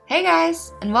Hey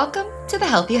guys, and welcome to the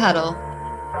Healthy Huddle.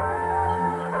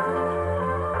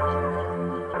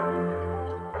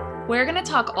 We're going to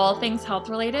talk all things health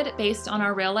related based on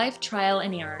our real life trial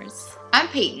and errors. I'm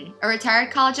Peyton, a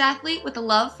retired college athlete with a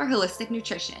love for holistic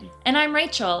nutrition. And I'm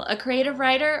Rachel, a creative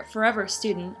writer, forever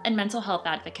student, and mental health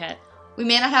advocate. We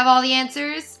may not have all the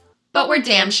answers, but we're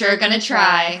damn sure gonna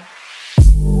try.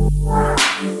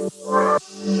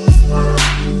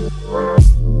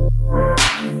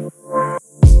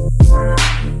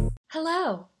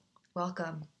 Hello.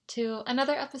 Welcome to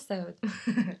another episode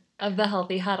of the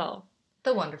Healthy Huddle.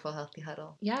 The wonderful Healthy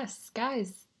Huddle. Yes,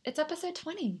 guys, it's episode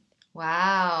 20.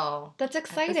 Wow. That's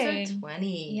exciting. Episode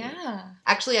 20. Yeah.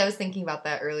 Actually, I was thinking about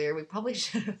that earlier. We probably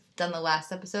should have done the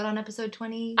last episode on episode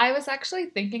 20. I was actually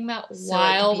thinking that So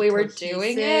while we were cohesive.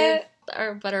 doing it.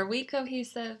 But are we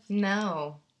cohesive?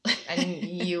 No. And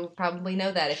you probably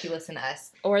know that if you listen to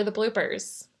us. Or the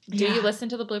bloopers. Do Yeah. you listen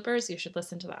to the bloopers? You should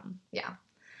listen to them. Yeah.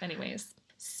 Anyways.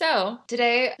 So,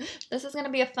 today, this is going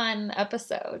to be a fun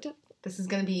episode. This is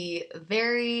going to be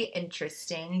very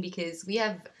interesting because we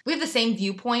have the same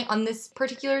viewpoint on this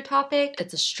particular topic.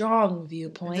 It's a strong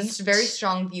viewpoint. It's a very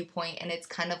strong viewpoint, and it's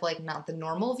kind of like not the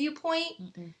normal viewpoint.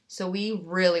 Mm-mm. So we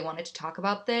really wanted to talk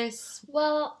about this.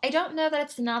 Well, I don't know that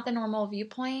it's not the normal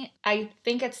viewpoint. I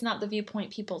think it's not the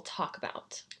viewpoint people talk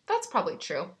about. That's probably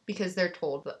true because they're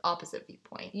told the opposite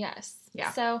viewpoint. Yes.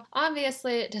 Yeah. So,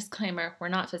 obviously, disclaimer, we're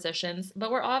not physicians, but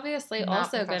we're obviously Not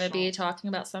also going to be professionals. talking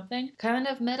about something kind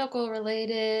of medical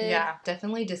related. Yeah,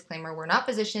 definitely disclaimer. We're not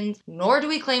physicians, nor do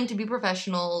we claim to be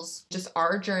professionals. Just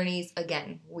our journeys.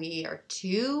 Again, we are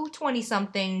two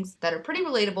 20-somethings that are pretty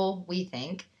relatable, we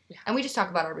think. Yeah. And we just talk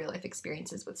about our real life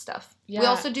experiences with stuff. We Yeah.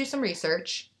 also do some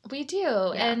research. We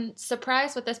do. And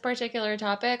surprise, with this particular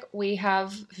topic, we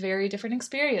have very different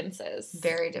experiences.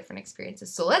 Very different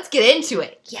experiences. So let's get into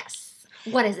it. Yes.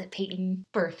 What is it, Peyton?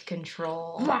 Birth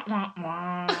control. Wah, wah,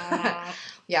 wah.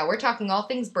 Yeah, we're talking all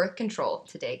things birth control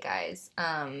today, guys.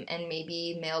 And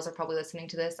maybe males are probably listening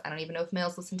to this. I don't even know if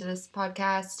males listen to this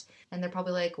podcast. And they're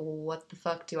probably like, what the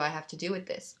fuck do I have to do with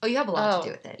this? Oh, you have a lot to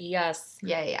do with it. Yes.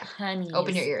 Yeah. Honey.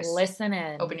 Open your ears. Listen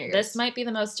in. Open your ears. This might be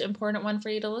the most important one for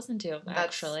you to listen to,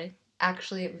 actually.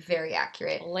 Actually, very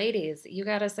accurate. Ladies, you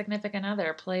got a significant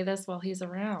other. Play this while he's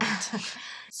around.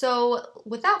 So,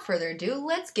 without further ado,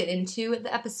 let's get into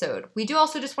the episode. We do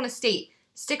also just want to state,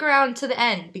 stick around to the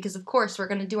end because, of course, we're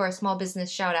going to do our small business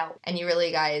shout out. And you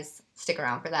really, guys, stick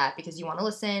around for that because you want to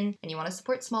listen and you want to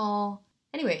support small.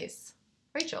 Anyways,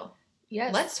 Rachel.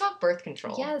 Yes. Let's talk birth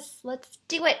control. Yes, let's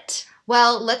do it.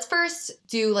 Well, let's first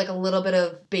do like a little bit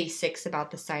of basics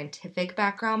about the scientific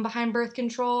background behind birth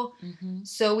control. Mm-hmm.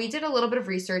 So we did a little bit of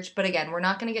research, but again, we're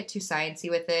not going to get too sciencey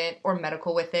with it or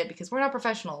medical with it because we're not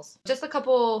professionals. Just a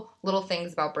couple little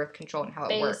things about birth control and how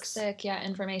it works. Basic,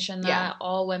 information that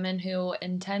all women who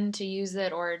intend to use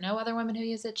it or know other women who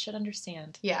use it should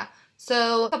understand. Yeah.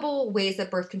 So a couple ways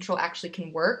that birth control actually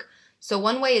can work. So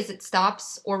one way is it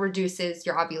stops or reduces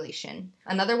your ovulation.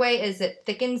 Another way is it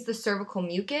thickens the cervical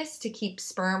mucus to keep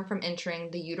sperm from entering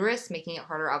the uterus, making it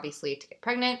harder, obviously, to get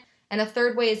pregnant. And a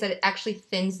third way is that it actually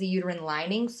thins the uterine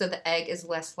lining so the egg is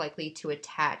less likely to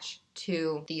attach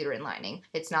to the uterine lining.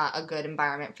 It's not a good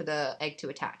environment for the egg to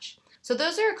attach. So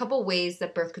those are a couple ways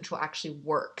that birth control actually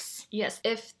works. Yes,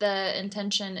 if the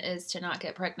intention is to not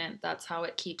get pregnant, that's how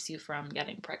it keeps you from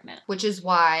getting pregnant. Which is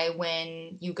why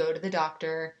when you go to the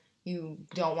doctor, you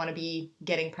don't want to be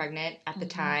getting pregnant at the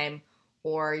time,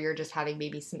 or you're just having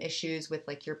maybe some issues with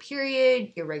like your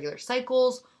period, irregular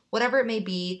cycles, whatever it may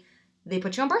be, they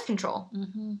put you on birth control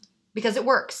because it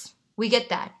works. We get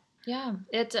that. Yeah,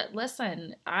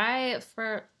 listen, I,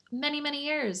 for many, many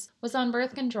years, was on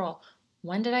birth control.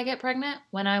 When did I get pregnant?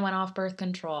 When I went off birth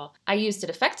control. I used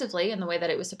it effectively in the way that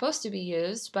it was supposed to be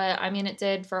used, but I mean, it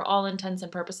did for all intents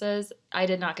and purposes. I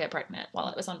did not get pregnant while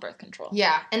I was on birth control.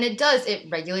 Yeah, and it does. It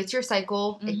regulates your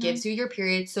cycle. It gives you your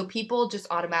period. So people just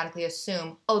automatically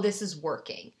assume, oh, this is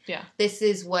working. Yeah. This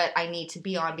is what I need to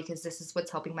be on because this is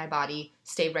what's helping my body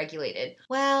stay regulated.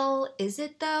 Well, is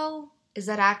it though? Is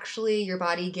that actually your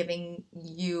body giving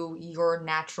you your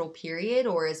natural period,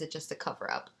 or is it just a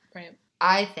cover-up? Right.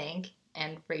 I think,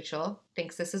 and Rachel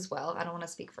thinks this as well. I don't want to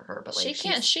speak for her, but like she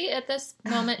can't. She at this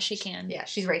moment she can. Yeah,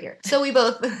 she's right here. So we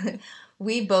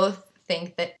both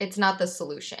think that it's not the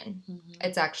solution.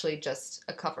 It's actually just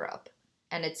a cover-up.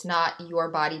 And it's not your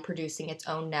body producing its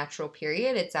own natural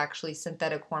period. It's actually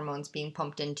synthetic hormones being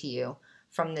pumped into you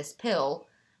from this pill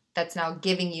that's now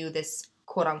giving you this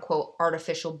quote-unquote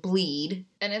artificial bleed.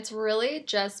 And it's really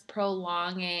just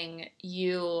prolonging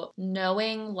you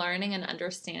knowing, learning, and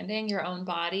understanding your own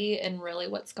body and really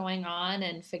what's going on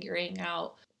and figuring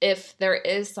out if there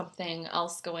is something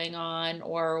else going on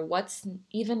or what's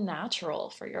even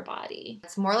natural for your body.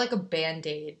 It's more like a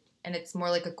Band-Aid, and it's more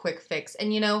like a quick fix.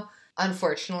 And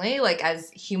unfortunately, like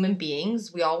as human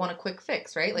beings, we all want a quick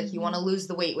fix, right? Like you want to lose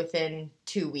the weight within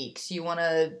 2 weeks. You want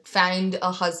to find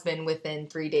a husband within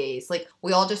 3 days. Like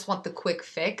we all just want the quick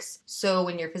fix. So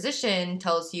when your physician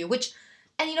tells you,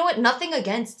 and you know what? Nothing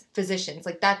against physicians.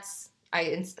 Like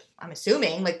I'm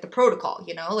assuming like the protocol,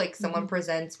 like someone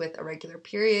presents with irregular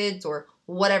periods or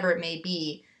whatever it may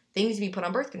be, they need to be put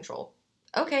on birth control.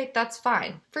 Okay, that's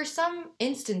fine. For some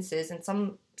instances and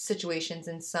some situations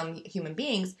and some human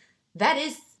beings, that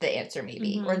is the answer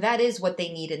maybe, or that is what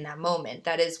they need in that moment.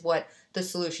 That is what the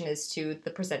solution is to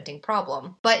the presenting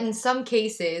problem. But in some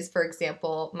cases, for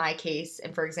example, my case,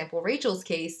 and for example, Rachel's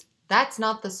case, that's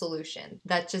not the solution.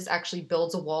 That just actually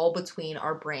builds a wall between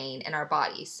our brain and our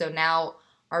body. So now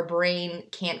our brain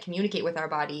can't communicate with our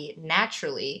body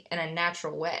naturally in a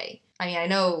natural way. I mean, I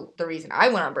know the reason I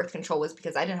went on birth control was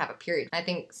because I didn't have a period. I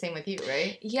think same with you,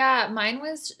 right? Yeah, mine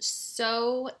was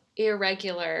so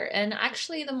irregular. And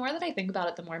actually, the more that I think about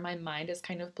it, the more my mind is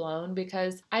kind of blown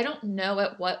because I don't know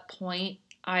at what point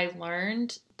I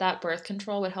learned that birth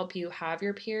control would help you have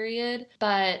your period,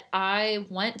 but I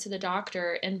went to the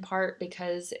doctor in part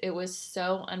because it was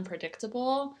so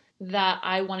unpredictable that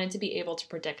I wanted to be able to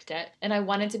predict it. And I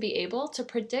wanted to be able to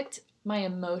predict my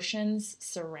emotions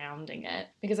surrounding it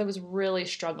because I was really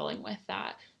struggling with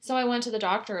that. So I went to the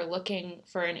doctor looking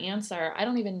for an answer. I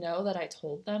don't even know that I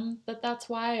told them that that's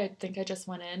why. I think I just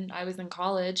went in. I was in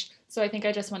college. So I think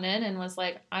I just went in and was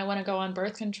like, I want to go on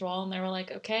birth control. And they were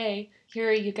like, okay,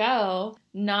 here you go.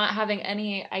 Not having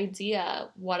any idea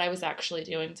what I was actually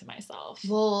doing to myself.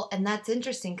 Well, and that's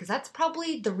interesting because that's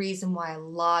probably the reason why a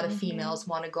lot of females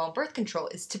want to go on birth control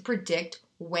is to predict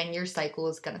when your cycle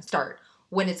is going to start,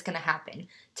 when it's going to happen,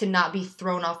 to not be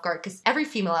thrown off guard. Because every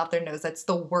female out there knows that's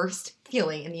the worst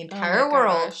feeling in the entire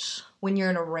world when you're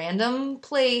in a random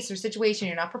place or situation,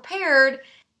 you're not prepared,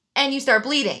 and you start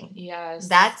bleeding. Yes.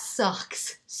 That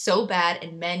sucks so bad.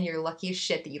 And men, you're lucky as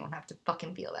shit that you don't have to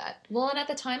fucking feel that. Well, and at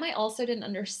the time, I also didn't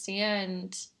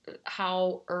understand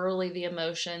how early the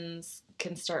emotions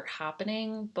can start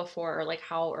happening before, or like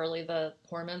how early the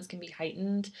hormones can be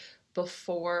heightened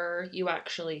before you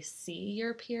actually see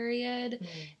your period.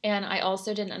 And I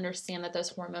also didn't understand that those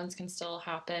hormones can still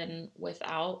happen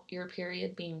without your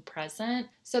period being present.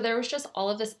 So there was just all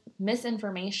of this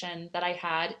misinformation that I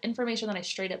had, information that I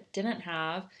straight up didn't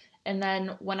have. And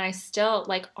then when I still,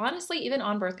 like, honestly, even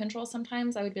on birth control,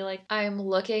 sometimes I would be like, I'm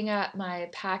looking at my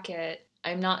packet.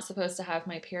 I'm not supposed to have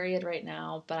my period right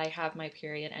now, but I have my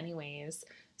period anyways.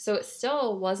 So it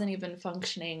still wasn't even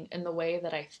functioning in the way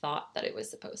that I thought that it was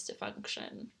supposed to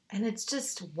function. And it's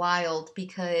just wild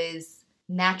because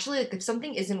naturally, like if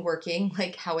something isn't working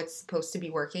like how it's supposed to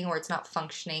be working, or it's not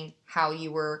functioning how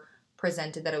you were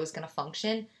presented that it was going to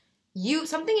function,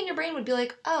 something in your brain would be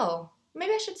like, oh,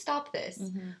 maybe I should stop this.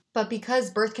 But because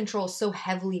birth control is so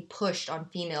heavily pushed on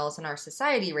females in our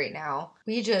society right now,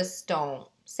 we just don't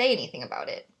say anything about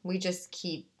it. We just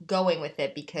keep going with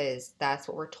it because that's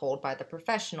what we're told by the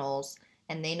professionals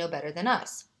and they know better than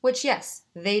us. Which, yes,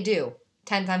 they do.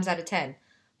 10 times out of 10.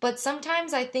 But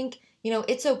sometimes I think,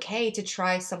 it's okay to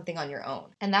try something on your own.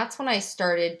 And that's when I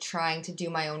started trying to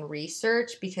do my own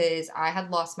research because I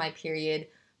had lost my period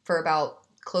for about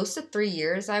close to 3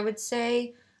 years, I would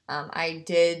say. I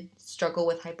did struggle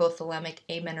with hypothalamic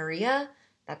amenorrhea.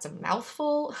 That's a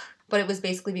mouthful. But it was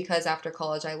basically because after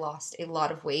college I lost a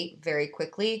lot of weight very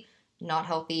quickly. Not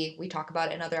healthy. We talk about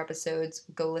it in other episodes.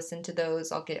 Go listen to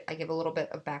those. I give a little bit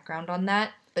of background on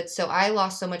that. But so I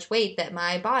lost so much weight that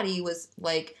my body was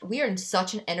like, we are in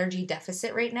such an energy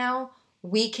deficit right now.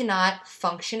 We cannot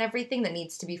function everything that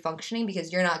needs to be functioning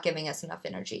because you're not giving us enough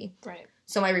energy. Right.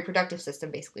 So my reproductive system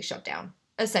basically shut down,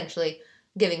 essentially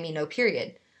giving me no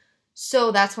period.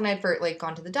 So that's when I'd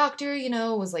gone to the doctor,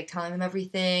 was telling them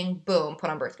everything. Boom, put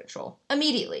on birth control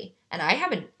immediately. And I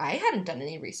hadn't done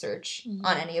any research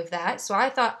on any of that. So I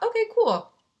thought, okay, cool,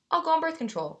 I'll go on birth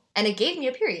control. And it gave me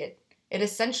a period. It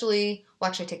essentially, well,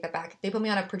 actually I take that back. They put me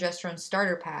on a progesterone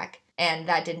starter pack and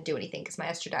that didn't do anything because my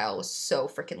estradiol was so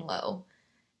freaking low.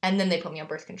 And then they put me on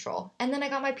birth control. And then I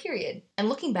got my period. And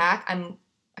looking back,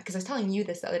 because I was telling you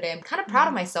this the other day, I'm kind of proud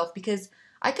of myself because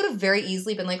I could have very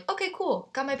easily been like, okay, cool,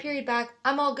 got my period back,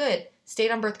 I'm all good.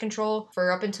 Stayed on birth control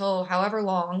for up until however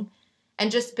long,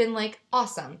 and just been like,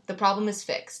 awesome, the problem is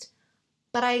fixed.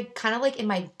 But I kind of in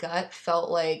my gut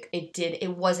felt like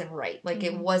it wasn't right. Like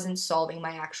it wasn't solving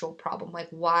my actual problem. Like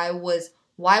why was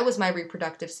why was my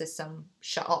reproductive system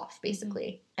shut off,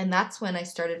 basically? And that's when I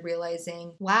started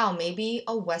realizing, wow, maybe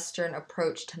a Western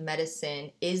approach to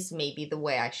medicine is maybe the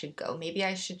way I should go. Maybe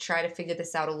I should try to figure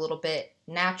this out a little bit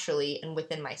naturally and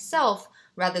within myself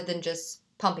rather than just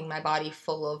pumping my body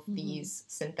full of these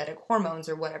synthetic hormones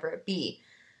or whatever it be.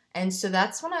 And so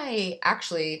that's when I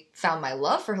actually found my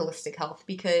love for holistic health,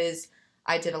 because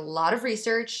I did a lot of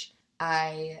research.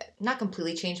 I not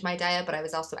completely changed my diet, but I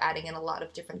was also adding in a lot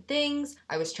of different things.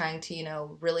 I was trying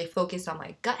to, really focus on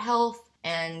my gut health,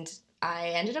 and I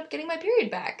ended up getting my period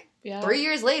back. Yeah. 3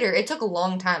 years later. It took a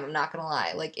long time, I'm not gonna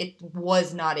lie. Like, it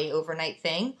was not a overnight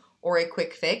thing or a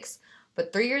quick fix.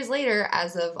 But 3 years later,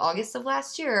 as of August of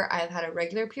last year, I've had a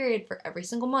regular period for every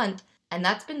single month. And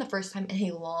that's been the first time in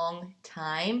a long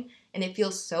time. And it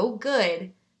feels so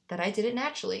good that I did it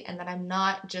naturally and that I'm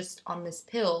not just on this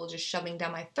pill just shoving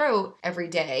down my throat every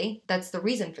day. That's the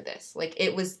reason for this. Like,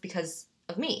 it was because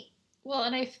of me. Well,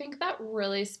 and I think that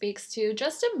really speaks to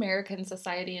just American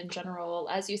society in general.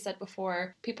 As you said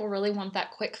before, people really want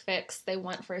that quick fix. They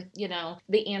want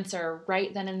the answer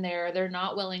right then and there. They're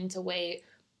not willing to wait.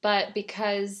 But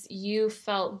because you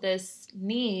felt this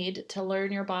need to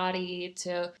learn your body,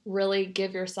 to really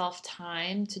give yourself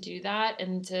time to do that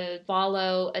and to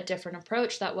follow a different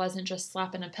approach that wasn't just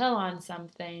slapping a pill on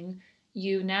something,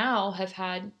 you now have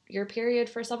had your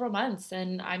period for several months.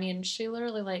 And I mean, she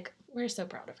literally, we're so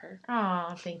proud of her.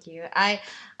 Oh, thank you. I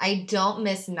don't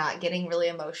miss not getting really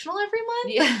emotional every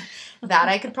month. Yeah. That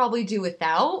I could probably do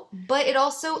without. But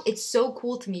it's so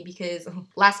cool to me because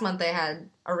last month I had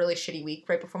a really shitty week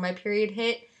right before my period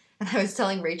hit. And I was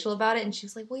telling Rachel about it, and she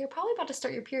was like, well, you're probably about to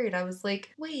start your period. I was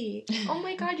like, wait, oh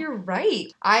my God, you're right.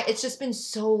 It's just been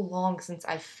so long since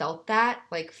I felt that,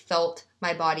 felt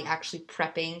my body actually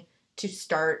prepping to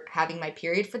start having my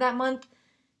period for that month.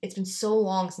 It's been so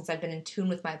long since I've been in tune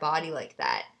with my body like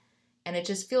that. And it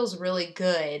just feels really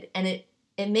good. And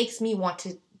it makes me want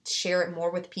to share it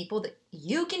more with people that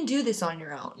you can do this on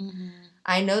your own. Mm-hmm.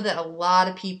 I know that a lot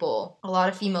of people, a lot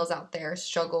of females out there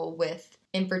struggle with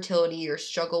infertility or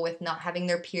struggle with not having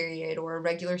their period or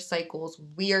irregular cycles.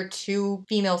 We are two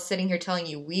females sitting here telling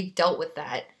you we've dealt with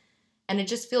that. And it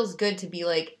just feels good to be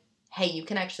like, hey, you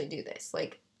can actually do this.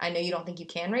 I know you don't think you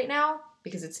can right now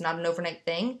because it's not an overnight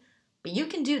thing, but you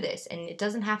can do this, and it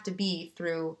doesn't have to be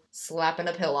through slapping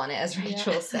a pill on it, as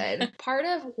Rachel said. Part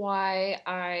of why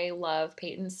I love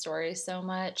Peyton's story so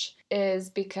much is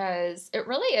because it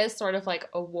really is sort of like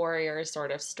a warrior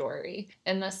sort of story,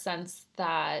 in the sense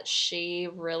that she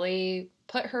really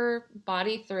put her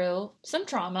body through some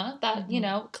trauma that,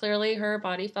 clearly her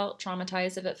body felt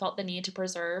traumatized if it felt the need to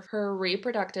preserve her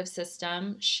reproductive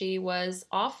system. She was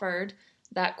offered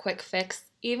that quick fix,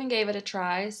 even gave it a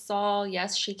try, saw,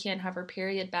 yes, she can have her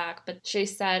period back, but she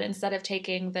said, instead of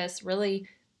taking this really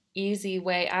easy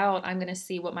way out, I'm going to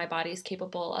see what my body's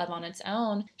capable of on its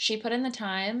own. She put in the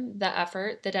time, the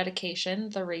effort, the dedication,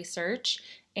 the research,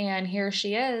 and here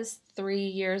she is 3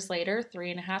 years later,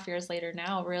 3.5 years later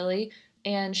now, really,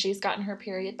 and she's gotten her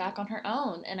period back on her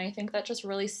own. And I think that just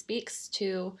really speaks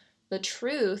to the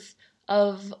truth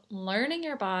of learning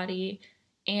your body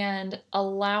and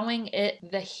allowing it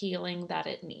the healing that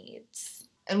it needs.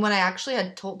 And when I actually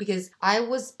had told, because I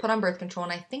was put on birth control,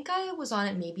 and I think I was on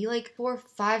it maybe 4 or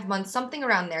 5 months, something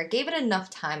around there. Gave it enough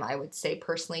time, I would say,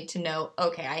 personally, to know,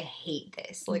 okay, I hate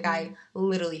this. I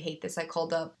literally hate this. I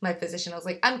called up my physician. I was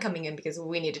like, I'm coming in because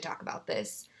we need to talk about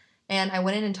this. And I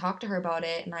went in and talked to her about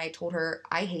it, and I told her,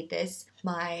 I hate this.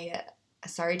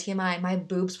 Sorry TMI, my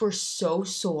boobs were so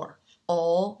sore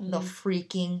all the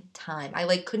freaking time. I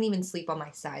couldn't even sleep on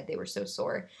my side. They were so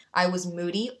sore. I was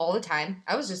moody all the time.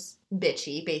 I was just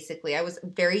bitchy, basically. I was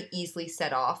very easily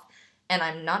set off, and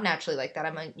I'm not naturally like that.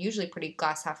 I'm a usually pretty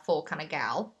glass half full kind of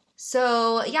gal.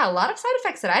 So yeah, a lot of side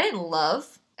effects that I didn't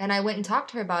love. And I went and talked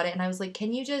to her about it, and I was like,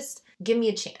 can you just give me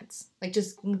a chance?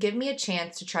 Just give me a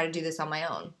chance to try to do this on my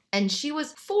own. And she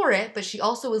was for it, but she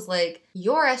also was like,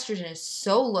 your estrogen is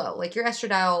so low. Your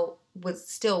estradiol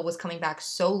was coming back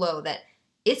so low that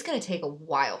it's going to take a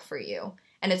while for you.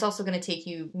 And it's also going to take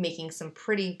you making some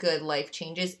pretty good life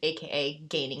changes, aka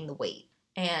gaining the weight.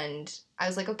 And I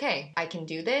was like, okay, I can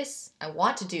do this. I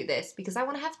want to do this because I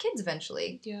want to have kids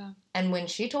eventually. Yeah. And when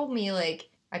she told me,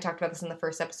 I talked about this in the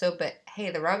first episode, but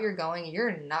hey, the route you're going,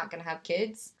 you're not going to have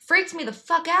kids, freaked me the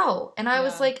fuck out. And I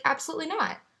was like, absolutely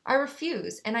not. I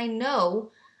refuse. And I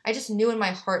just knew in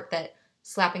my heart that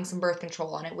slapping some birth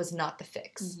control on it was not the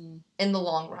fix in the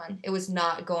long run. It was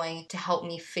not going to help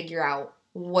me figure out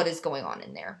what is going on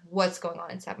in there? What's going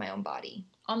on inside my own body?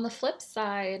 On the flip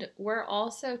side, we're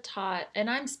also taught, and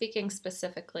I'm speaking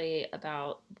specifically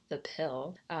about the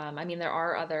pill. I mean, there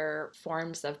are other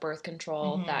forms of birth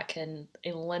control that can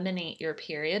eliminate your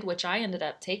period, which I ended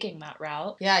up taking that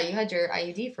route. Yeah, you had your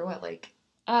IUD for what, like?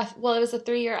 Well, it was a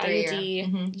 3-year 3-year. IUD.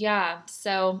 Mm-hmm. Yeah.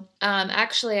 So,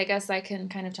 actually, I guess I can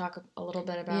kind of talk a little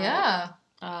bit about. Yeah.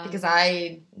 Because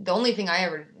the only thing I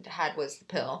ever had was the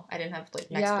pill. I didn't have like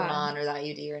Nexplanon or the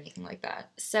IUD or anything like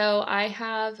that. So I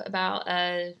have about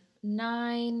a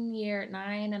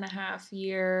 9.5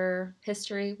 year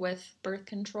history with birth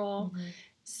control. Mm-hmm.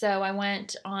 So I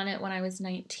went on it when I was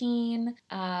 19.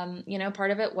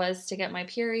 Part of it was to get my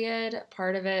period.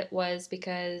 Part of it was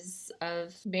because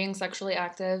of being sexually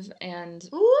active and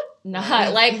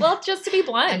not just to be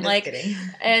blunt, kidding.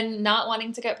 and not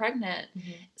wanting to get pregnant.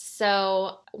 Mm-hmm.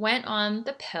 So went on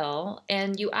the pill,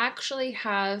 and you actually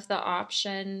have the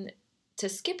option to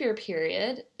skip your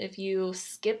period if you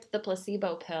skip the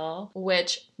placebo pill,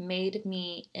 which made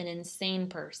me an insane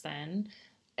person.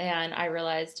 And I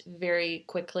realized very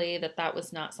quickly that that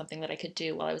was not something that I could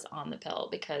do while I was on the pill,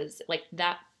 because like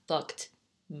that fucked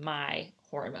my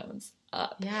hormones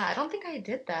up. Yeah, I don't think I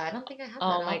did that. I don't think I had that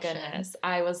Oh my option. goodness.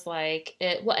 I was like,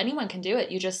 anyone can do it.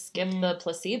 You just skip the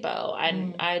placebo.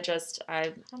 And I don't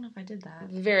know if I did that.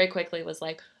 Very quickly was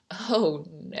like, oh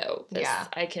no, yeah.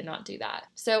 I cannot do that.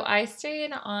 So I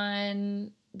stayed on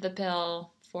the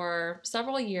pill for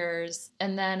several years,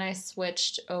 and then I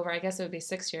switched over. I guess it would be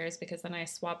 6 years, because then I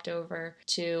swapped over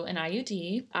to an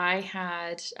IUD. I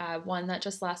had one that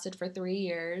just lasted for 3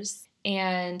 years,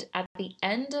 and at the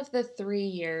end of the 3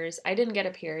 years, I didn't get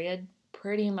a period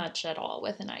pretty much at all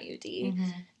with an IUD. Mm-hmm.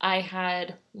 I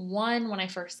had one when I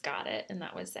first got it, and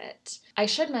that was it. I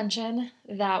should mention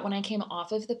that when I came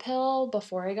off of the pill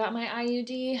before I got my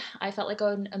IUD, I felt like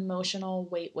an emotional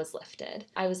weight was lifted.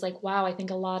 I was like, wow, I think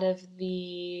a lot of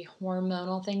the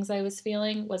hormonal things I was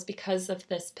feeling was because of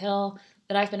this pill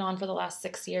that I've been on for the last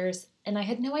 6 years, and I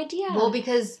had no idea. Well,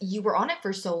 because you were on it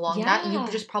for so long, that you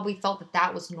just probably felt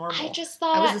that was normal. I just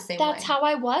thought I was the same that's way. how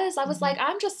I was. I was like,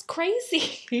 I'm just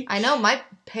crazy. I know. My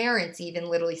parents even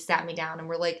literally sat me down and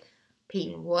were like,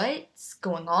 Peyton, what's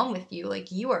going on with you?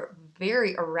 Like, you are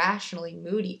very irrationally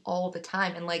moody all the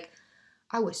time. And like,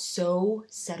 I was so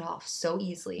set off so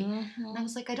easily. Mm-hmm. And I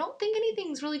was like, I don't think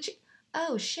anything's really...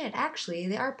 Oh, shit, actually,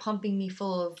 they are pumping me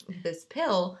full of this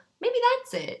pill. Maybe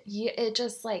that's it. Yeah, it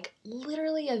just like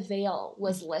literally a veil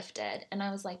was lifted. And I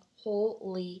was like,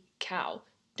 holy cow,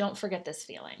 don't forget this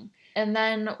feeling. And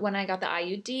then when I got the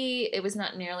IUD, it was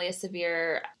not nearly as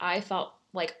severe. I felt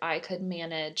like I could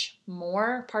manage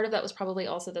more. Part of that was probably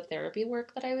also the therapy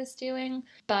work that I was doing.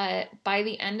 But by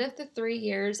the end of the 3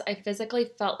 years, I physically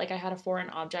felt like I had a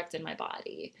foreign object in my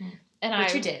body. And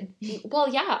Which you did.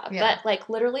 Well, yeah. But like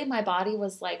literally my body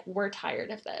was like, we're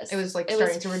tired of this. It was like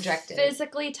starting to reject it.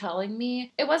 Physically telling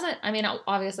me. It wasn't, I mean,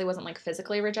 obviously wasn't like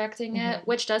physically rejecting it,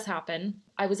 which does happen.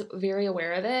 I was very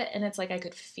aware of it, and it's like I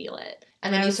could feel it.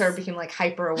 And then you sort of became like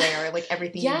hyper aware, like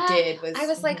everything you did was... I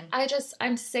was like,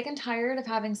 I'm sick and tired of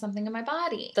having something in my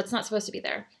body that's not supposed to be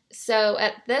there. So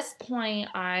at this point,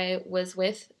 I was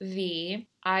with V.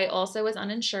 I also was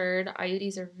uninsured.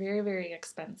 IUDs are very, very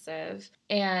expensive.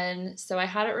 And so I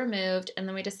had it removed, and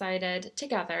then we decided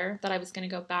together that I was going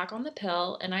to go back on the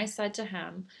pill. And I said to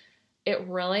him, it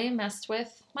really messed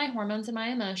with my hormones and my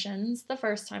emotions the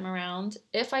first time around.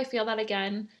 If I feel that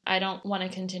again, I don't want to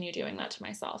continue doing that to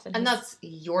myself. And that's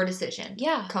your decision.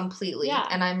 Yeah. Completely. Yeah.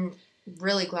 And I'm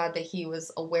really glad that he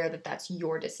was aware that that's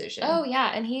your decision. Oh,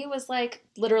 yeah. And he was like,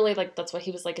 literally, like, that's what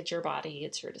he was like, it's your body,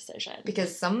 it's your decision.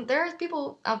 Because there are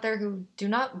people out there who do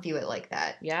not view it like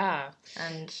that. Yeah.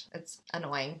 And it's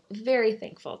annoying. Very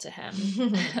thankful to him.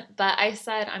 But I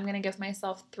said, I'm going to give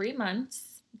myself 3 months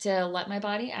to let my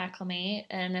body acclimate,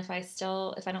 and if I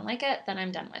don't like it, then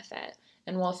I'm done with it,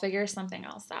 and we'll figure something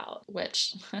else out,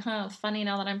 which, funny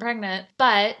now that I'm pregnant.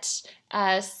 But,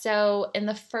 so in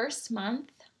the first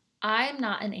month, I'm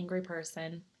not an angry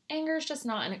person. Anger is just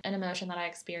not an emotion that I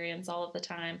experience all of the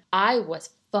time. I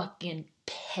was fucking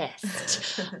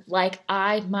pissed. Like,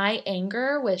 my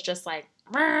anger was just like,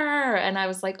 and I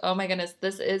was like, oh my goodness,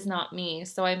 this is not me.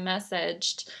 So I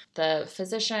messaged the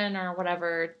physician or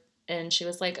whatever, and she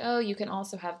was like, oh, you can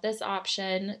also have this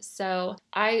option. So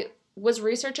I was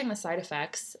researching the side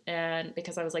effects, and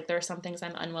because I was like, there are some things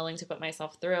I'm unwilling to put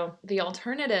myself through. The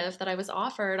alternative that I was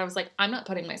offered, I was like, I'm not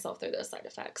putting myself through those side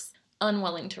effects.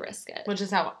 Unwilling to risk it. Which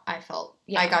is how I felt.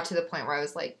 Yeah. I got to the point where I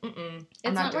was like,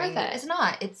 I'm not doing it. It's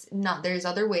not. It's not. There's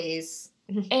other ways.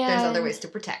 There's other ways to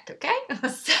protect, okay?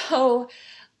 So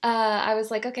I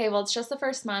was like, okay, well, it's just the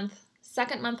first month.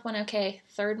 Second month went okay.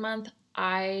 Third month,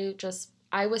 I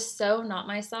was so not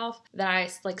myself that I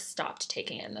like stopped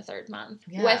taking it in the 3rd month.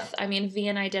 Yeah. V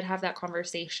and I did have that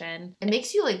conversation. It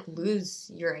makes you like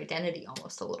lose your identity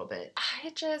almost a little bit.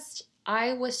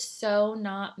 I was so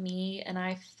not me and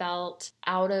I felt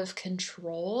out of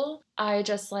control.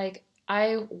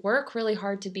 I work really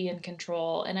hard to be in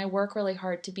control and I work really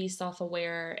hard to be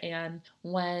self-aware. And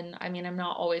I'm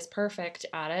not always perfect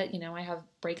at it. You know, I have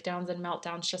breakdowns and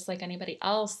meltdowns just like anybody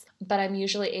else, but I'm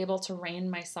usually able to rein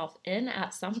myself in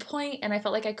at some point. And I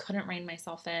felt like I couldn't rein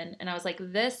myself in. And I was like,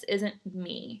 this isn't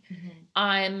me. Mm-hmm.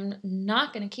 I'm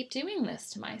not going to keep doing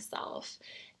this to myself.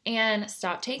 And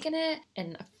stopped taking it,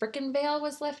 and a freaking veil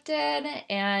was lifted.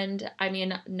 And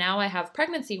now I have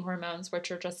pregnancy hormones,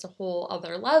 which are just a whole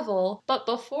other level. But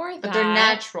before that, but they're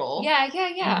natural. Yeah.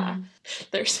 Mm-hmm.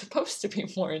 They're supposed to be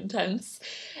more intense.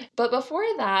 But before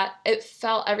that,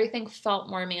 everything felt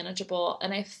more manageable,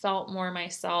 and I felt more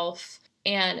myself,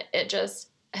 and it just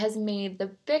has made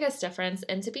the biggest difference.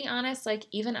 And to be honest, like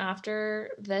even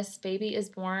after this baby is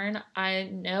born, I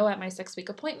know at my 6-week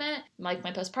appointment, like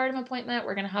my postpartum appointment,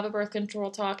 we're going to have a birth control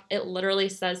talk. It literally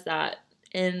says that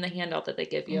in the handout that they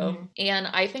give you. Mm-hmm. And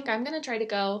I think I'm going to try to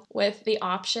go with the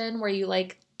option where you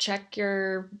like check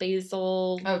your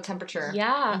basal temperature.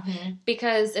 Yeah. Mm-hmm.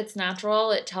 Because it's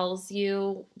natural. It tells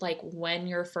you like when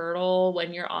you're fertile,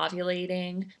 when you're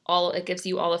ovulating, it gives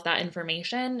you all of that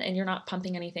information, and you're not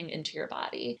pumping anything into your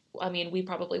body. I mean, we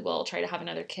probably will try to have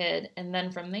another kid, and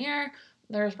then from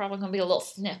there's probably going to be a little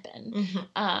snipping.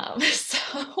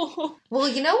 Mm-hmm. Well,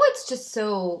 you know what's just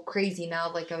so crazy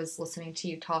now? Like I was listening to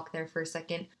you talk there for a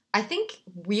second. I think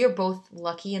we are both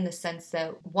lucky in the sense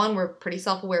that, one, we're pretty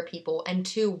self-aware people, and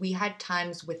two, we had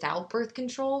times without birth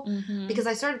control. Mm-hmm. Because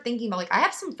I started thinking about, like, I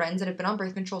have some friends that have been on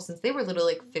birth control since they were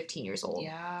literally, like, 15 years old.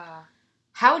 Yeah.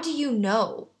 How do you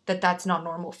know that that's not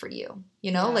normal for you?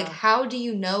 You know? Yeah. Like, how do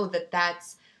you know that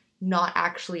that's not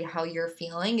actually how you're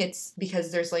feeling? It's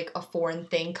because there's, like, a foreign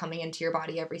thing coming into your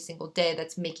body every single day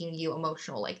that's making you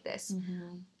emotional like this.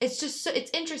 Mm-hmm. It's just, it's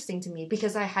interesting to me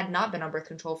because I had not been on birth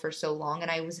control for so long,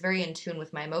 and I was very in tune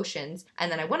with my emotions.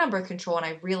 And then I went on birth control, and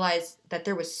I realized that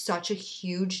there was such a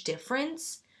huge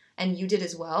difference, and you did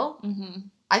as well. Mm-hmm.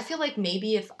 I feel like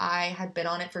maybe if I had been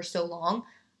on it for so long,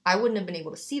 I wouldn't have been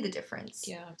able to see the difference.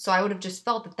 Yeah. So I would have just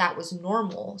felt that that was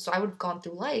normal. So I would have gone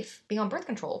through life being on birth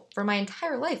control for my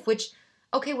entire life, which,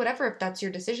 okay, whatever. If that's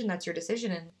your decision, that's your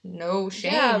decision, and no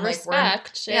shame. Yeah, like,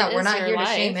 respect. We're not here to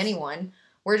shame anyone.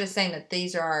 We're just saying that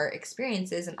these are our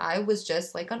experiences, and I was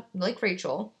just, like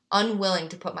Rachel, unwilling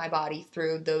to put my body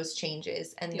through those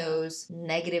changes and those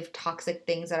negative, toxic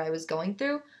things that I was going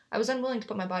through. I was unwilling to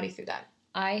put my body through that.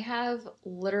 I have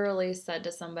literally said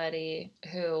to somebody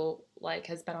who, like,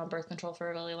 has been on birth control for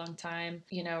a really long time,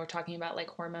 you know, we're talking about, like,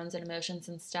 hormones and emotions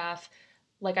and stuff.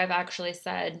 Like, I've actually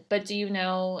said, but do you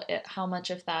know how much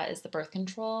of that is the birth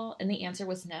control? And the answer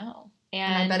was no.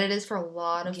 And I bet it is for a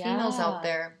lot of females out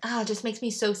there. It just makes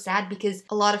me so sad because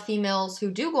a lot of females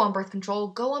who do go on birth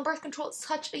control at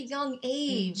such a young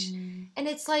age. Mm-hmm. And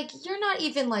it's like, you're not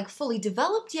even, like, fully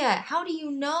developed yet. How do you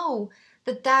know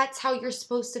that that's how you're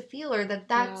supposed to feel, or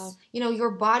that's, you know,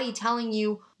 your body telling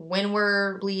you when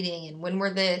we're bleeding and when we're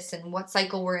this and what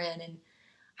cycle we're in? And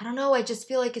I don't know, I just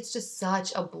feel like it's just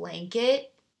such a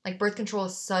blanket. Like, birth control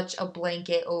is such a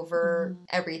blanket over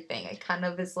everything. It kind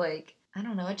of is like, I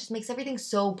don't know, it just makes everything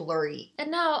so blurry. And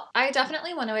now, I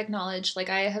definitely want to acknowledge, like,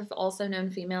 I have also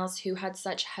known females who had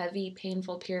such heavy,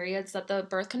 painful periods that the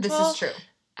birth control this is true.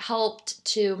 Helped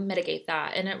to mitigate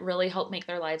that, and it really helped make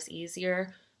their lives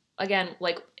easier. Again,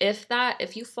 like,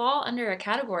 if you fall under a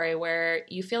category where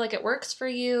you feel like it works for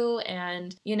you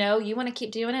and, you know, you want to keep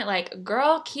doing it, like,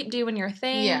 girl, keep doing your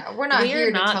thing. Yeah, we're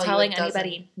not telling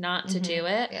anybody not to do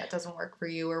it. Yeah, it doesn't work for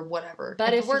you or whatever.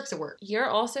 But if it works, it works. You're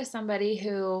also somebody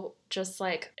who just,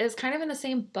 like, is kind of in the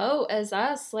same boat as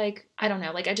us. Like, I don't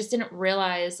know, like, I just didn't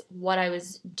realize what I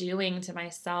was doing to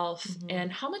myself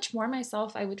and how much more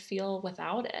myself I would feel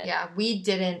without it. Yeah, we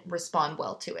didn't respond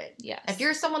well to it. Yes. If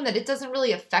you're someone that it doesn't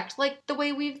really affect, like, the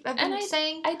way we've been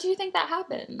saying. I do think that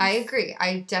happens. I agree.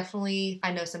 I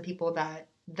know some people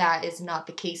that is not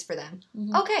the case for them.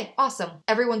 Mm-hmm. Okay, awesome.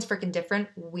 Everyone's freaking different.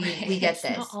 We get this.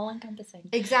 It's not all encompassing.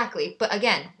 Exactly. But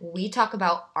again, we talk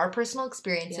about our personal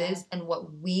experiences and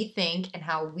what we think and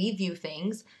how we view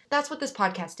things. That's what this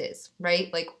podcast is,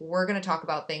 right? Like, we're going to talk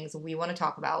about things we want to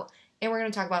talk about, and we're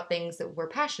going to talk about things that we're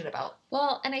passionate about.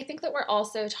 Well, and I think that we're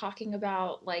also talking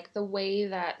about, like, the way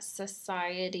that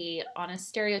society on a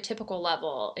stereotypical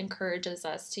level encourages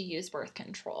us to use birth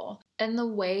control and the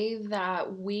way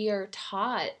that we are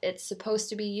taught it's supposed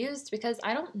to be used, because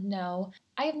I have no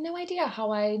idea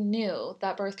how I knew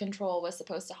that birth control was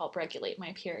supposed to help regulate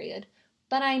my period.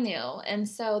 but I knew. And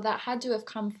so that had to have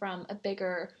come from a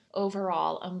bigger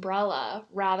overall umbrella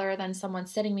rather than someone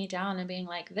sitting me down and being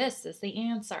like, this is the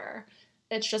answer.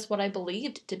 It's just what I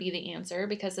believed to be the answer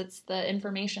because it's the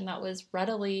information that was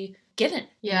readily given.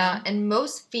 Yeah, and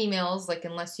most females, like,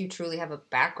 unless you truly have a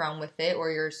background with it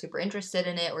or you're super interested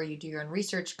in it or you do your own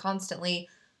research constantly,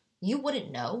 you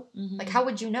wouldn't know. Mm-hmm. Like, how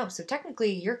would you know? So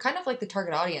technically, you're kind of like the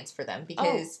target audience for them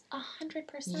because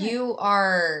 100%. you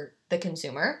are the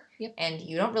consumer. Yep. And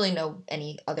you don't really know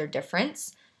any other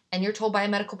difference. And you're told by a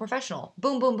medical professional.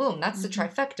 Boom, boom, boom. That's the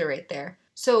trifecta right there.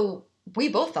 So we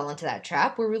both fell into that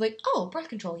trap where we're like, oh, birth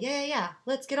control. Yeah.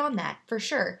 Let's get on that for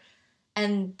sure.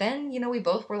 And then, we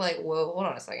both were like, whoa, hold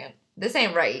on a second. This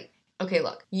ain't right. Okay,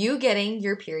 look, you getting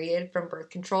your period from birth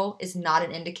control is not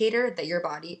an indicator that your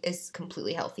body is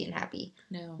completely healthy and happy.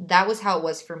 No. That was how it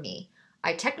was for me.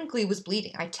 I technically was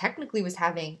bleeding. I technically was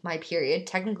having my period,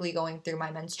 technically going through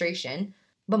my menstruation,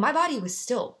 but my body was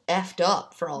still effed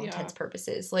up for all intents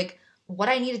purposes. Like, what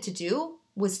I needed to do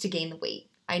was to gain the weight.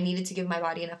 I needed to give my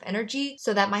body enough energy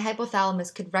so that my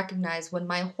hypothalamus could recognize when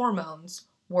my hormones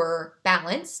were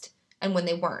balanced and when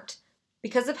they weren't.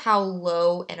 Because of how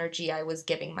low energy I was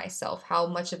giving myself, how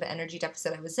much of an energy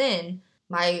deficit I was in,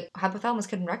 my hypothalamus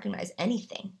couldn't recognize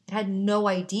anything. It had no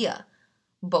idea.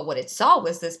 But what it saw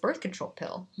was this birth control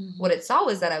pill. Mm-hmm. What it saw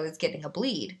was that I was getting a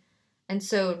bleed. And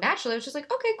so naturally I was just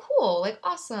like, okay, cool, like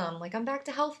awesome, like I'm back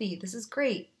to healthy. This is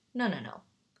great. No.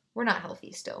 We're not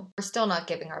healthy still. We're still not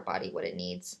giving our body what it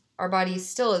needs. Our body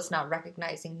still is not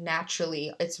recognizing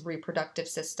naturally its reproductive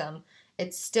system.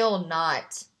 It's still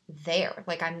not there.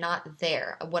 Like, I'm not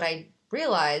there. What I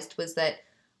realized was that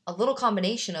a little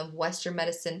combination of Western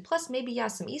medicine plus maybe,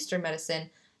 some Eastern medicine,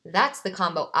 that's the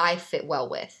combo I fit well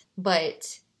with.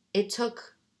 But it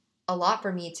took a lot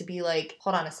for me to be like,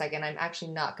 hold on a second, I'm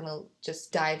actually not going to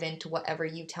just dive into whatever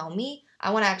you tell me.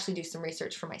 I want to actually do some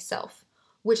research for myself,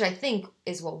 which I think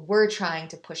is what we're trying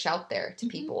to push out there to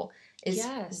people, is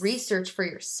research for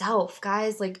yourself,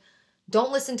 guys. Like,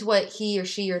 don't listen to what he or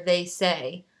she or they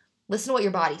say. Listen to what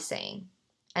your body's saying.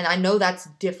 And I know that's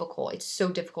difficult. It's so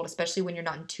difficult, especially when you're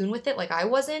not in tune with it like I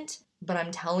wasn't. But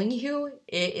I'm telling you,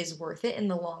 it is worth it in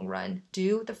the long run.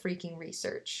 Do the freaking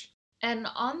research. And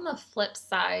on the flip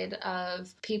side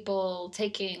of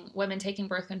women taking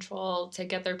birth control to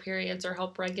get their periods or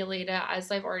help regulate it,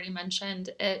 as I've already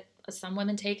mentioned, some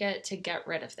women take it to get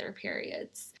rid of their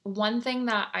periods. One thing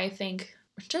that I think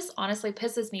just honestly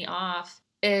pisses me off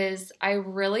is I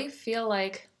really feel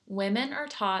like women are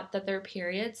taught that their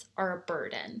periods are a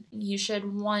burden. You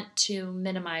should want to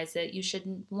minimize it. You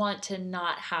should want to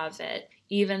not have it,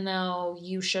 even though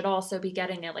you should also be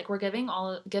getting it. Like, we're given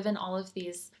all of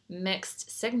these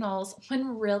mixed signals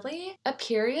when really a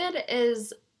period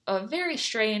is a very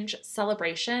strange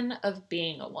celebration of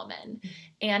being a woman.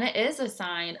 And it is a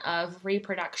sign of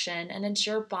reproduction, and it's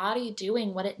your body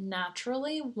doing what it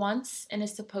naturally wants and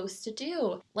is supposed to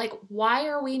do. Like, why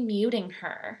are we muting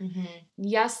her? Mm-hmm.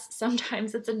 Yes,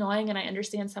 sometimes it's annoying, and I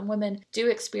understand some women do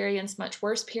experience much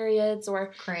worse periods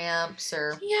or cramps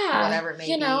or whatever it may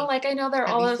be. Like, I know there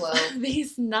are all of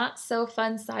these not so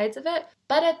fun sides of it.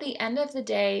 But at the end of the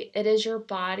day, it is your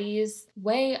body's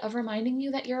way of reminding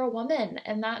you that you're a woman,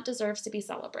 and that deserves to be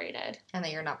celebrated. And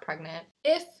that you're not pregnant.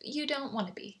 If you don't want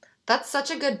to be. That's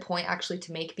such a good point, actually,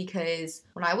 to make, because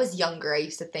when I was younger, I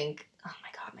used to think, oh my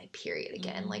God, my period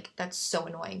again. Mm-hmm. Like, that's so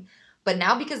annoying. But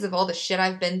now, because of all the shit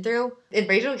I've been through, and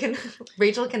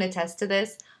Rachel can attest to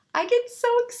this, I get so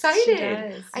excited. She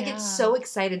does, I get so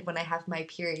excited when I have my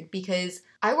period, because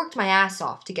I worked my ass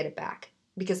off to get it back.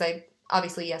 Because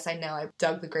obviously, yes, I know I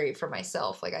dug the grave for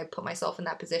myself. Like, I put myself in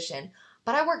that position.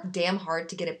 But I worked damn hard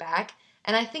to get it back.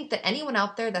 And I think that anyone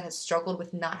out there that has struggled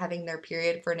with not having their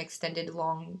period for an extended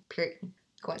for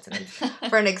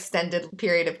an extended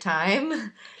period of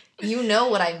time, you know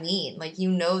what I mean. Like, you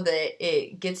know that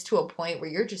it gets to a point where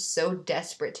you're just so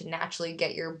desperate to naturally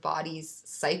get your body's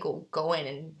cycle going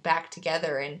and back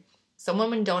together. And some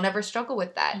women don't ever struggle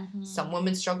with that. Mm-hmm. Some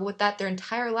women struggle with that their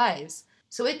entire lives.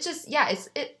 So it just,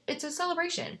 it's a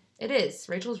celebration. It is.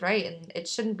 Rachel's right. And it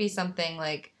shouldn't be something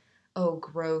like, oh,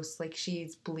 gross, like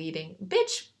she's bleeding.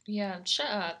 Bitch. Yeah, shut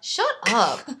up. Shut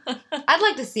up. I'd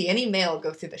like to see any male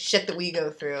go through the shit that we go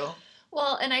through.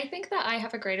 Well, and I think that I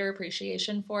have a greater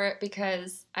appreciation for it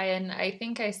because I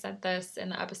think I said this in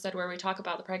the episode where we talk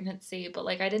about the pregnancy, but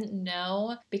like I didn't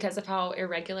know because of how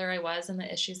irregular I was and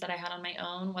the issues that I had on my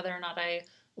own, whether or not I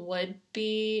would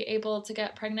be able to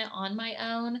get pregnant on my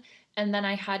own. And then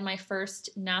I had my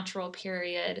first natural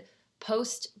period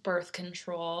post birth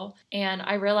control, and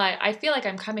I feel like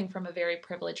I'm coming from a very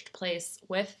privileged place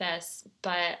with this,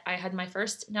 but I had my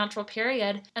first natural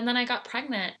period and then I got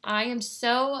pregnant. I am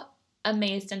so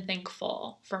amazed and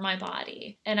thankful for my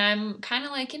body. And I'm kind of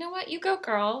like, you know what, you go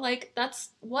girl. Like, that's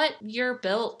what you're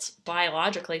built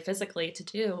biologically, physically to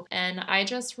do. And I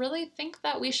just really think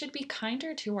that we should be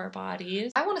kinder to our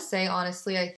bodies. I want to say,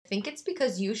 honestly, I think it's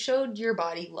because you showed your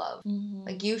body love. Mm-hmm.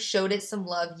 Like, you showed it some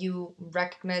love. You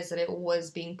recognized that it was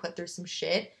being put through some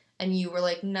shit. And you were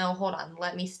like, no, hold on,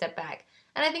 let me step back.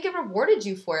 And I think it rewarded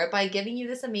you for it by giving you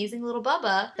this amazing little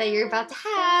bubba that you're about to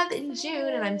have in June.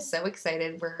 And I'm so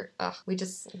excited. We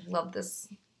just love this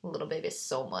little baby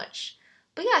so much.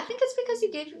 But yeah, I think it's because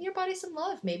you gave your body some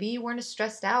love. Maybe you weren't as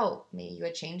stressed out. Maybe you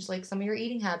had changed like some of your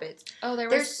eating habits. Oh,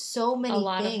 there's so many things. A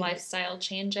lot of lifestyle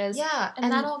changes. Yeah.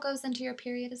 And that all goes into your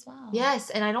period as well. Yes.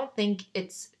 And I don't think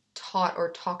it's taught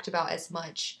or talked about as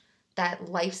much that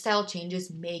lifestyle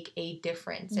changes make a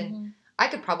difference. Mm-hmm. And I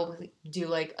could probably do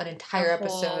like an entire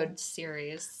episode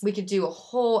series. We could do a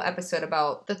whole episode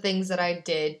about the things that I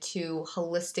did to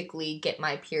holistically get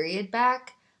my period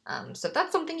back. So if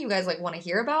that's something you guys like want to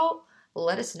hear about,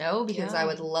 let us know, because I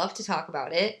would love to talk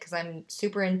about it, because I'm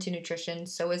super into nutrition.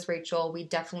 So is Rachel. We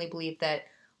definitely believe that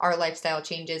our lifestyle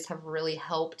changes have really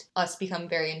helped us become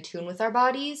very in tune with our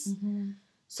bodies. Mm-hmm.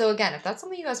 So again, if that's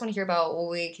something you guys want to hear about,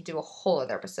 we could do a whole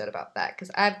other episode about that,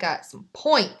 because I've got some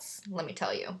points, let me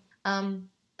tell you.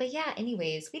 But yeah,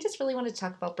 anyways, we just really wanted to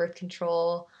talk about birth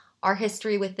control, our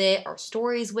history with it, our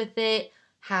stories with it,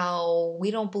 how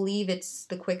we don't believe it's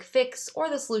the quick fix or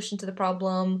the solution to the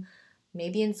problem.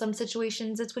 Maybe in some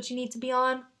situations it's what you need to be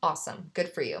on. Awesome. Good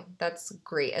for you. That's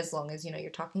great, as long as, you're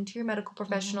talking to your medical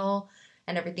professional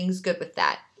and everything's good with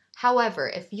that. However,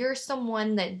 if you're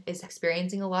someone that is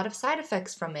experiencing a lot of side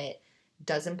effects from it,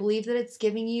 doesn't believe that it's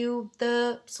giving you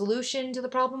the solution to the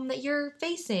problem that you're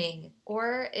facing,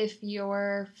 or if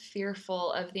you're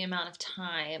fearful of the amount of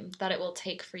time that it will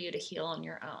take for you to heal on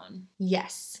your own.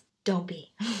 Yes, don't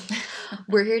be.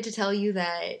 We're here to tell you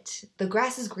that the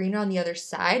grass is greener on the other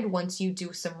side once you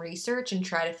do some research and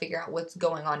try to figure out what's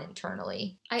going on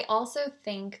internally. I also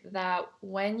think that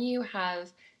when you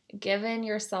have given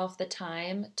yourself the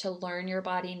time to learn your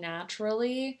body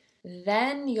naturally,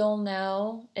 then you'll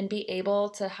know and be able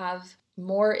to have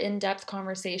more in-depth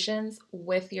conversations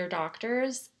with your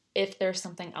doctors if there's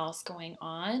something else going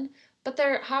on. But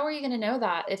how are you going to know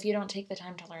that if you don't take the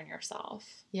time to learn yourself?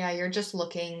 Yeah, you're just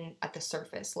looking at the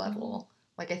surface level.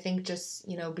 Like, I think just,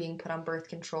 being put on birth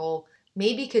control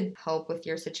maybe could help with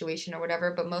your situation or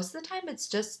whatever, but most of the time it's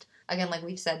just, again, like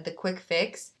we've said, the quick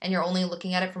fix, and you're only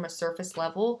looking at it from a surface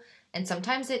level. And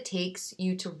sometimes it takes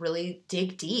you to really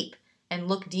dig deep and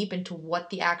look deep into what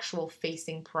the actual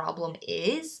facing problem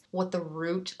is, what the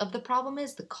root of the problem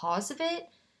is, the cause of it,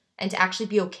 and to actually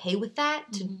be okay with that,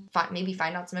 to maybe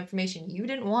find out some information you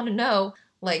didn't want to know.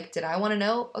 Like, did I want to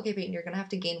know, okay, Peyton, you're going to have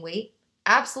to gain weight?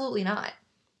 Absolutely not.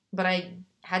 But I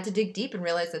had to dig deep and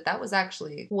realize that was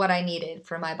actually what I needed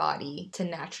for my body to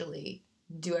naturally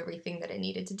do everything that it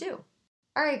needed to do.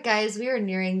 All right, guys, we are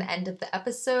nearing the end of the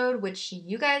episode, which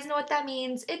you guys know what that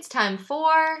means. It's time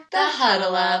for the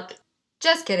Huddle Up.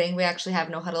 Just kidding. We actually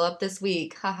have no huddle up this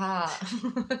week. Haha.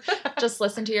 Just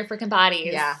listen to your freaking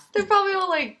bodies. Yeah. They're probably all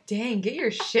like, dang, get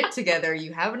your shit together. Are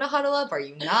you having a huddle up? Are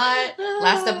you not?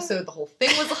 Last episode, the whole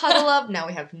thing was a huddle up. Now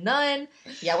we have none.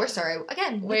 Yeah, we're sorry.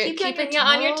 Again, we're keeping you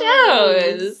on your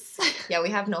toes. Yeah, we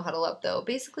have no huddle up, though.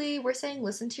 Basically, we're saying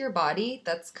listen to your body.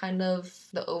 That's kind of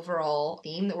the overall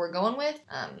theme that we're going with.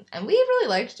 And we really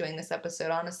liked doing this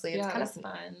episode, honestly. It's kind of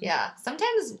fun. Yeah.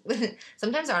 Sometimes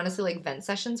they're honestly like vent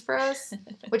sessions for us,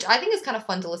 which I think is kind of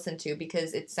fun to listen to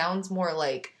because it sounds more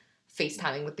like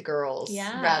FaceTiming with the girls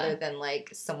rather than like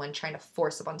someone trying to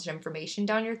force a bunch of information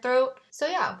down your throat. So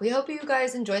yeah, we hope you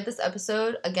guys enjoyed this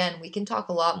episode. Again, we can talk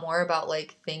a lot more about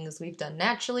like things we've done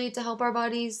naturally to help our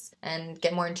bodies and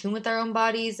get more in tune with our own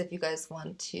bodies. If you guys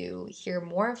want to hear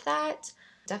more of that,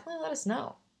 definitely let us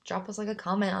know. Drop us like a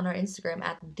comment on our Instagram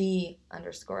at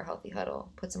 @the_healthy_huddle.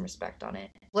 Put some respect on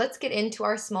it. Let's get into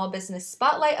our small business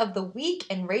spotlight of the week,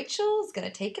 and Rachel is going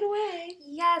to take it away.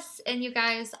 Yes, and you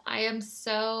guys, I am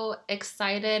so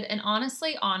excited and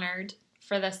honestly honored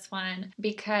for this one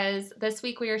because this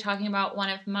week we are talking about one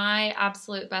of my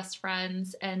absolute best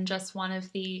friends and just one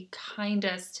of the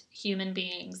kindest human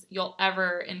beings you'll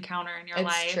ever encounter in your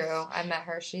life. It's true. I met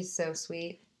her. She's so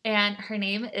sweet. And her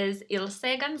name is Ilse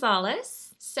Gonzalez.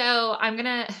 So I'm going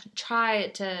to try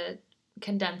to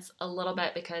condense a little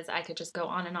bit because I could just go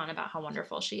on and on about how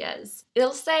wonderful she is.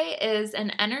 Ilse is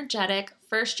an energetic,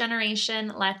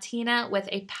 first-generation Latina with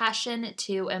a passion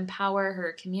to empower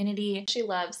her community. She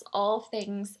loves all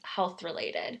things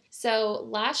health-related. So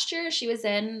last year she was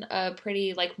in a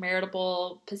pretty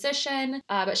meritable position,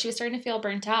 but she was starting to feel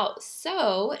burnt out.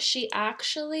 So she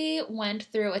actually went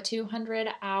through a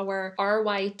 200-hour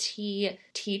RYT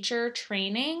teacher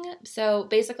training. So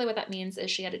basically what that means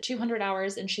is she had 200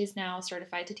 hours and she's now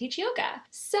certified to teach yoga.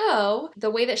 So the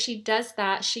way that she does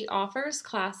that, she offers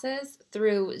classes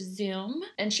through Zoom,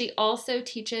 and she also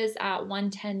teaches at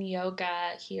 110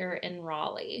 Yoga here in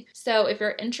Raleigh. So if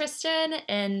you're interested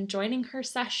in joining her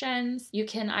sessions, you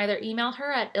can either email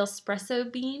her at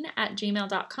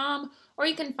ilspressobean@gmail.com, or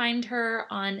you can find her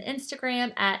on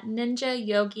Instagram at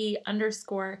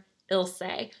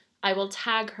ninjayogi_Ilse. I will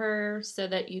tag her so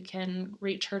that you can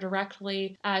reach her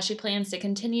directly. She plans to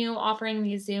continue offering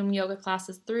these Zoom yoga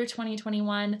classes through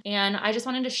 2021. And I just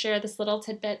wanted to share this little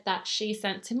tidbit that she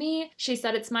sent to me. She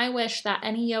said, "It's my wish that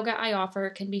any yoga I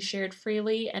offer can be shared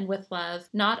freely and with love,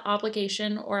 not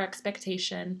obligation or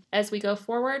expectation. As we go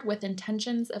forward with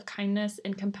intentions of kindness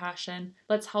and compassion,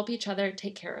 let's help each other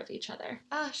take care of each other."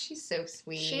 Oh, she's so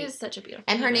sweet. She is such a beautiful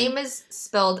And her human. name is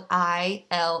spelled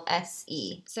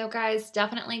ILSE. So guys,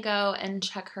 definitely go and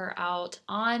check her out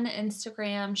on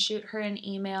Instagram. Shoot her an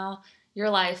email. Your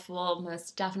life will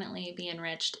most definitely be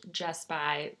enriched just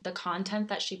by the content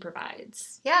that she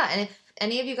provides. Yeah, and if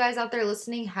any of you guys out there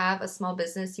listening have a small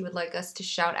business you would like us to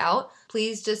shout out,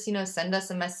 please just, send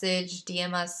us a message,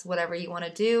 DM us, whatever you want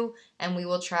to do, and we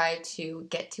will try to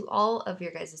get to all of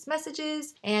your guys'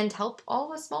 messages and help all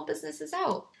the small businesses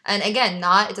out. And again,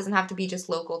 it doesn't have to be just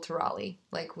local to Raleigh.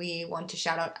 We want to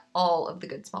shout out all of the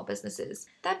good small businesses.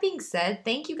 That being said,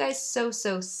 thank you guys so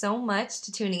much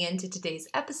to tuning in to today's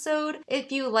episode.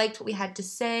 If you liked what we had to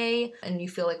say and you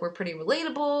feel like we're pretty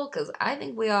relatable, because I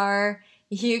think we are,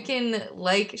 you can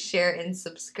share, and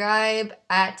subscribe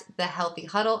at The Healthy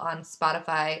Huddle on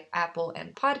Spotify, Apple,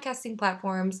 and podcasting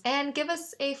platforms. And give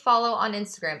us a follow on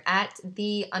Instagram at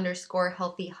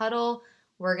 @the_Healthy Huddle.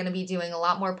 We're going to be doing a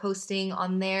lot more posting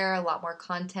on there, a lot more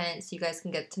content, so you guys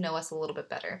can get to know us a little bit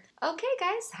better. Okay,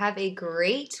 guys, have a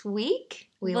great week.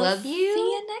 We love you. See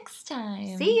you next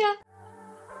time. See ya.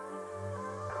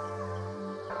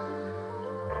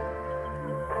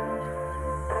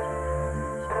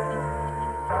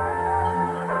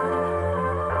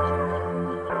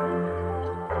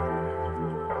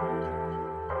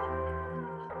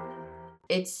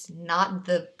 It's not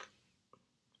the...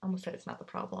 I almost said it's not the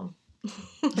problem.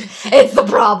 It's the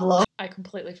problem. I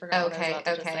completely forgot what I was about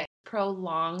to just Okay. say.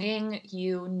 Prolonging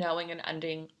you knowing and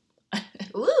ending.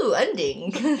 Ooh,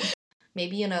 ending.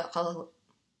 Maybe in a...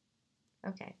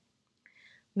 Okay.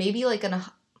 Maybe in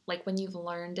a... When you've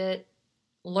learned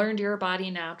your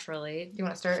body naturally. You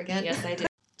want to start again? Yes, I do.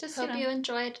 Just Hope you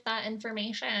enjoyed that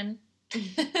information.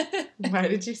 Why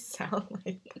did you sound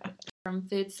like that? From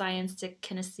food science to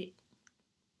kinesthesia.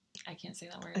 I can't say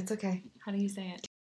that word. It's okay. How do you say it?